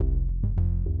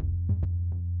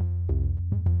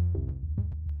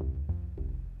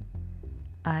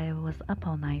was up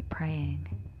all night praying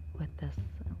with this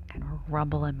kind of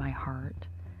rumble in my heart,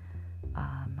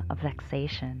 of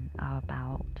vexation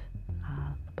about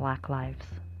the Black Lives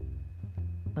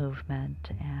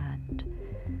Movement and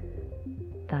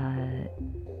the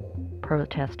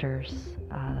protesters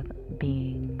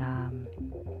being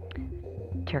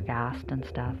tear gassed and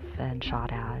stuff and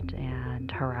shot at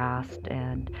and harassed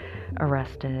and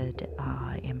arrested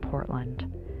in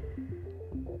Portland.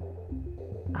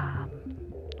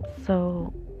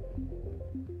 So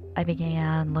I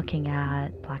began looking at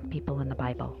Black people in the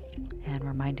Bible and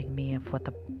reminding me of what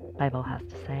the Bible has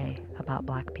to say about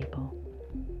Black people.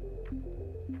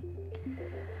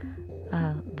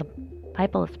 The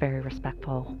Bible is very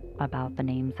respectful about the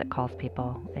names it calls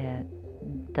people.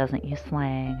 It doesn't use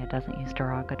slang. It doesn't use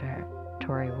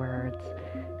derogatory words.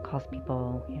 It calls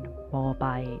people,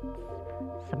 Moabites,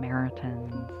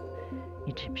 Samaritans,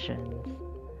 Egyptians.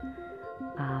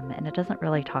 And it doesn't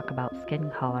really talk about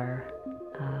skin color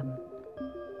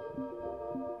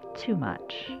too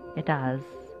much. It does,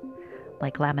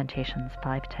 like Lamentations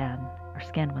 5:10, "Our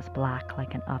skin was black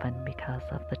like an oven because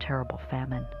of the terrible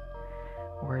famine."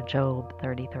 Or Job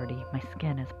 30:30, "My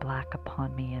skin is black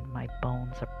upon me and my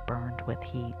bones are burned with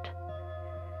heat."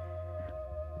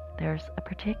 There's a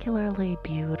particularly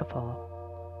beautiful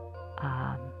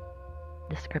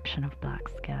description of black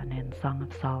skin in Song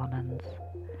of Solomon's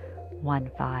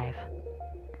 1:5.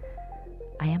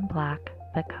 "I am black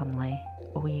but comely,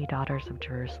 O ye daughters of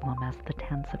Jerusalem, as the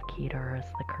tents of Kedar,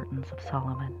 as the curtains of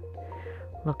Solomon.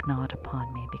 Look not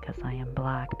upon me, because I am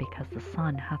black, because the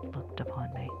sun hath looked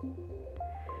upon me."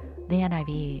 The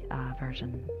NIV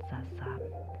version says,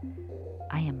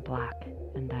 "I am black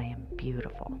and I am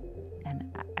beautiful."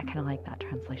 And I kind of like that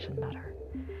translation better.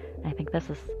 And I think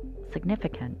this is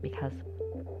significant because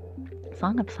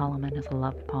Song of Solomon is a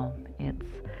love poem.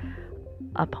 It's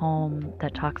a poem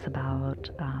that talks about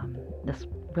this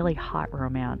really hot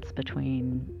romance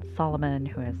between Solomon,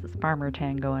 who has this farmer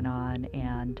tan going on,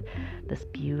 and this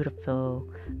beautiful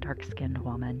dark-skinned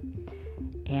woman.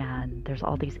 And there's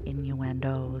all these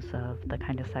innuendos of the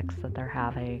kind of sex that they're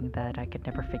having that I could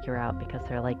never figure out because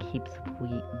they're like heaps of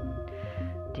wheat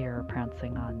and deer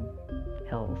prancing on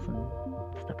hills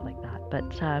and stuff like that.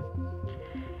 But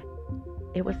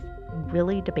it was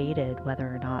really debated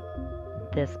whether or not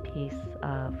this piece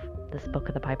of this book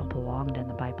of the Bible belonged in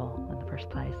the Bible in the first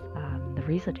place. The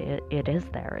reason it is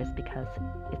there is because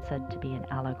it's said to be an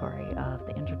allegory of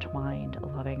the intertwined,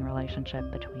 loving relationship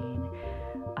between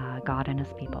God and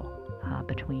his people,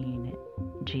 between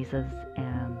Jesus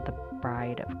and the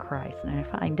bride of Christ. And I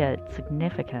find it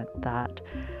significant that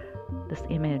this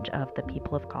image of the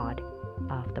people of God,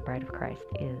 of the bride of Christ,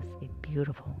 is a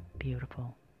beautiful,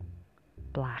 beautiful,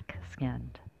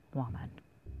 black-skinned woman.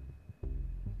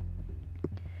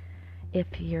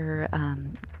 If you're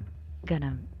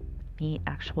gonna meet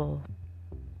actual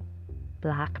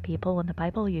black people in the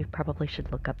Bible, you probably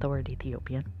should look up the word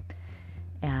Ethiopian.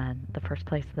 And the first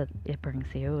place that it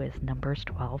brings you is Numbers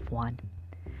 12:1.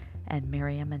 "And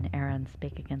Miriam and Aaron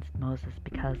spake against Moses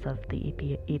because of the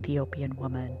Ethiopian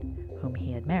woman whom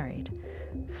he had married,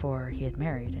 for he had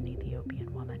married an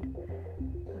Ethiopian woman."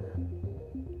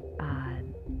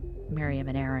 Miriam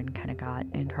and Aaron kind of got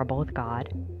in trouble with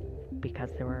God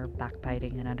because they were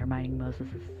backbiting and undermining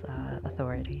Moses'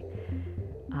 authority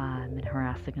and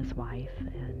harassing his wife.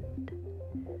 And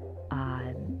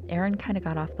Aaron kind of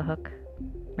got off the hook.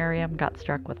 Miriam got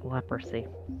struck with leprosy.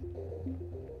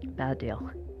 Bad deal.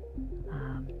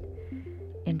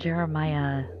 In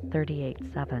Jeremiah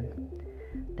 38:7,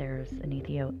 there's an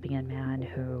Ethiopian man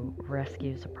who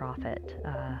rescues a prophet.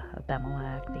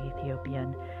 Abimelech, the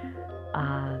Ethiopian,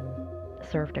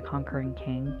 served a conquering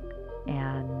king,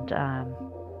 and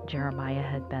Jeremiah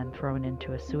had been thrown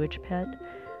into a sewage pit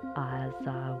as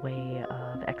a way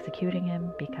of executing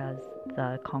him because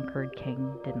the conquered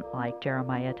king didn't like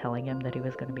Jeremiah telling him that he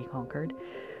was going to be conquered.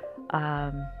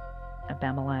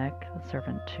 Abimelech, the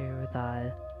servant to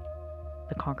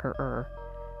the conqueror,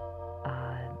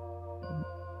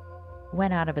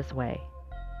 went out of his way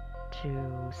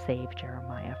to save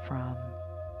Jeremiah from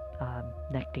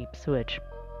neck-deep sewage.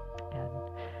 And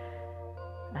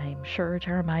I'm sure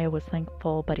Jeremiah was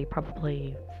thankful, but he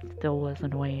probably still was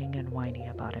annoying and whiny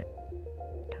about it,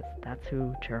 because that's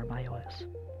who Jeremiah was.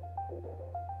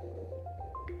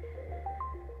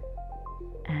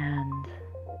 And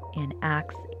in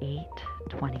Acts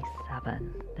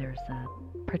 8:27, there's a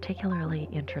particularly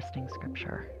interesting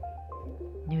scripture,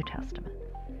 New Testament.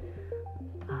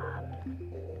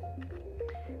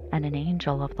 "And an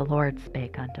angel of the Lord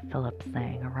spake unto Philip,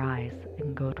 saying, Arise,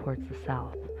 and go towards the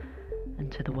south,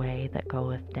 into the way that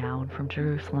goeth down from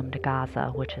Jerusalem to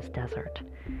Gaza, which is desert.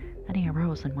 And he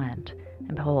arose and went,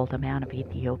 and behold, a man of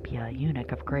Ethiopia, a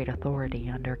eunuch of great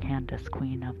authority under Candace,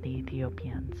 queen of the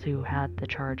Ethiopians, who had the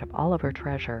charge of all of her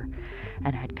treasure,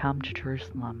 and had come to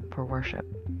Jerusalem for worship,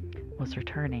 was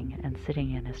returning, and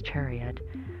sitting in his chariot,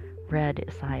 read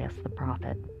Isaiah the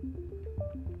prophet.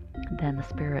 Then the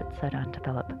Spirit said unto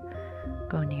Philip,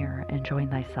 Go near and join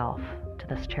thyself to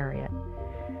this chariot.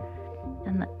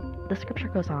 And the scripture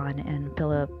goes on, and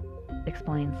Philip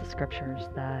explains the scriptures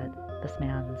that this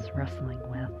man's wrestling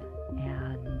with,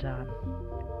 and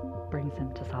brings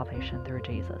him to salvation through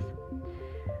Jesus.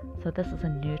 So this is a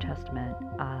New Testament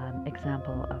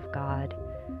example of God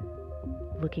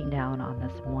looking down on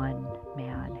this one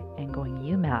man and going,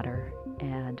 you matter,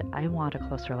 and I want a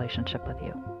close relationship with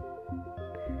you.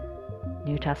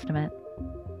 New Testament,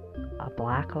 a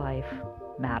black life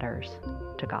matters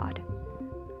to God.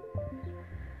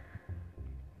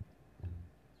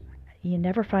 You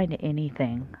never find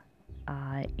anything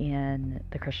in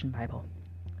the Christian Bible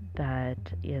that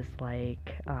is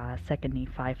like 2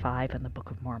 Nephi 5 in the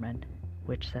Book of Mormon,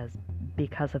 which says,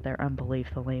 because of their unbelief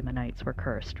the Lamanites were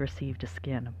cursed, received a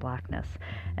skin of blackness,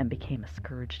 and became a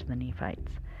scourge to the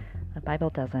Nephites. The Bible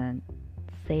doesn't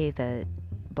say that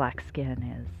black skin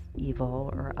is evil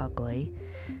or ugly.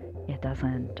 It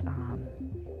doesn't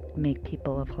make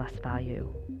people of less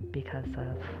value because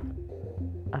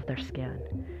of their skin.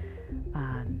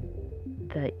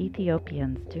 The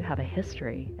Ethiopians do have a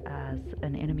history as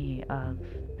an enemy of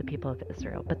the people of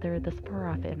Israel, but they're this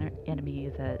far-off enemy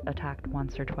that attacked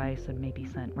once or twice and maybe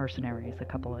sent mercenaries a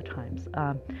couple of times.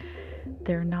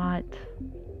 They're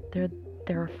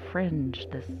a fringe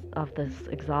of this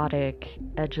exotic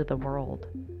edge of the world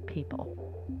people.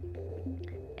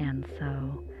 And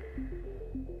so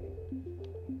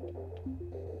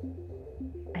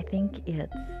I think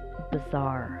it's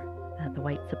bizarre that the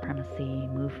white supremacy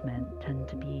movement tend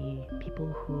to be people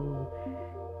who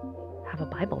have a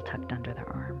Bible tucked under their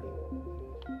arm.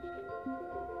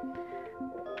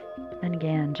 Then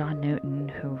again, John Newton,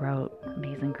 who wrote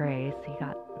Amazing Grace, he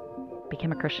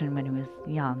became a Christian when he was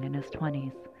young, in his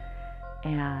 20s,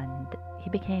 and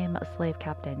he became a slave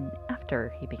captain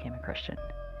after he became a Christian.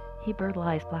 He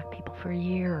brutalized black people for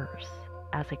years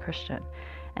as a Christian,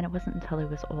 and it wasn't until he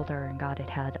was older and God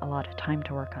had a lot of time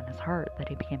to work on his heart that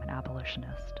he became an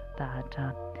abolitionist,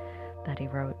 that he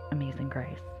wrote Amazing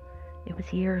Grace. It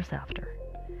was years after.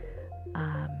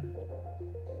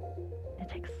 It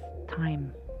takes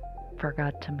time for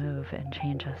God to move and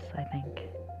change us, I think.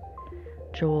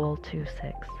 Joel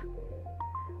 2:6.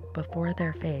 Before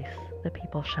their face the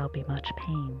people shall be much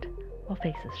pained, while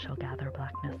faces shall gather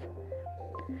blackness.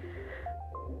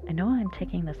 I know I'm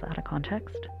taking this out of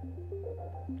context,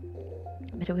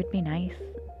 but it would be nice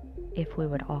if we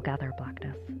would all gather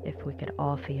blackness, if we could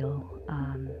all feel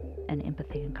an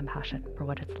empathy and compassion for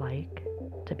what it's like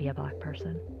to be a black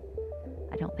person.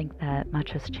 I don't think that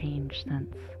much has changed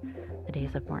since the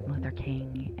days of Martin Luther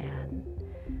King, and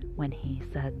when he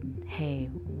said, hey,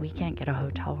 we can't get a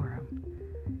hotel room.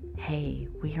 Hey,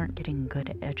 we aren't getting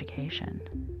good education.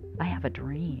 I have a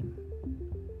dream.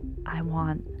 I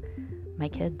want my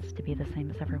kids to be the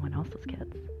same as everyone else's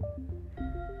kids.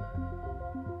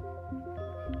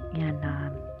 In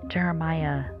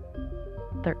Jeremiah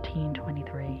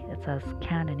 13:23, it says,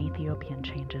 can an Ethiopian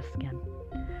change his skin,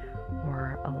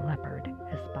 or a leopard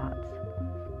his spots?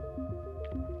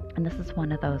 And this is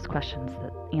one of those questions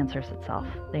that answers itself.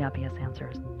 The obvious answer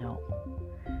is no.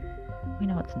 We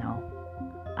know it's no.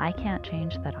 I can't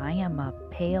change that I am a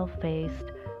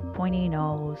pale-faced,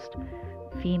 pointy-nosed,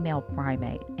 female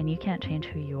primate, and you can't change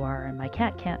who you are, and my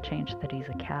cat can't change that he's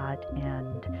a cat,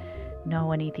 and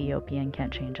no, an Ethiopian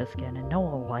can't change his skin, and no,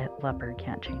 a leopard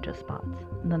can't change his spots.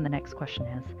 And then the next question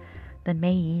is, then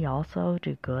may ye also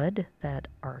do good that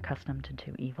are accustomed to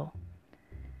do evil?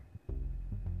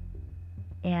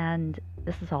 And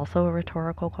this is also a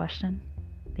rhetorical question.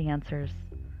 The answer's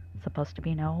supposed to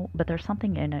be no, but there's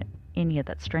something in you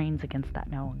that strains against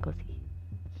that no and goes,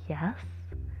 yes,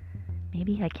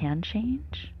 maybe I can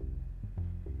change.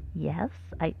 Yes,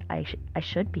 I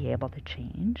should be able to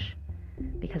change,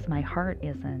 because my heart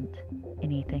isn't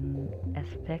anything as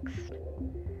fixed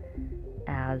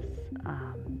as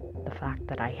the fact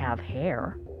that I have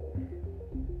hair.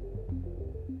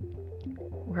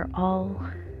 We're all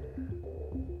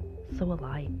so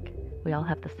alike. We all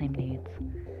have the same needs.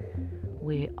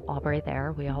 We all breathe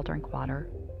air. We all drink water.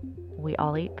 We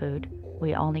all eat food.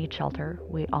 We all need shelter.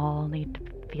 We all need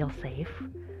to feel safe.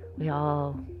 We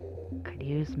all could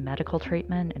use medical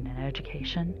treatment and an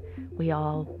education. We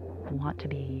all want to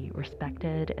be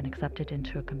respected and accepted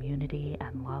into a community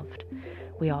and loved.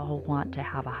 We all want to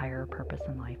have a higher purpose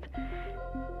in life.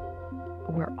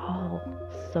 We're all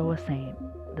so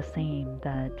the same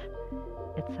that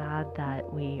it's sad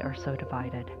that we are so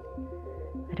divided.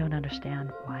 I don't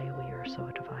understand why we are so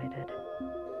divided.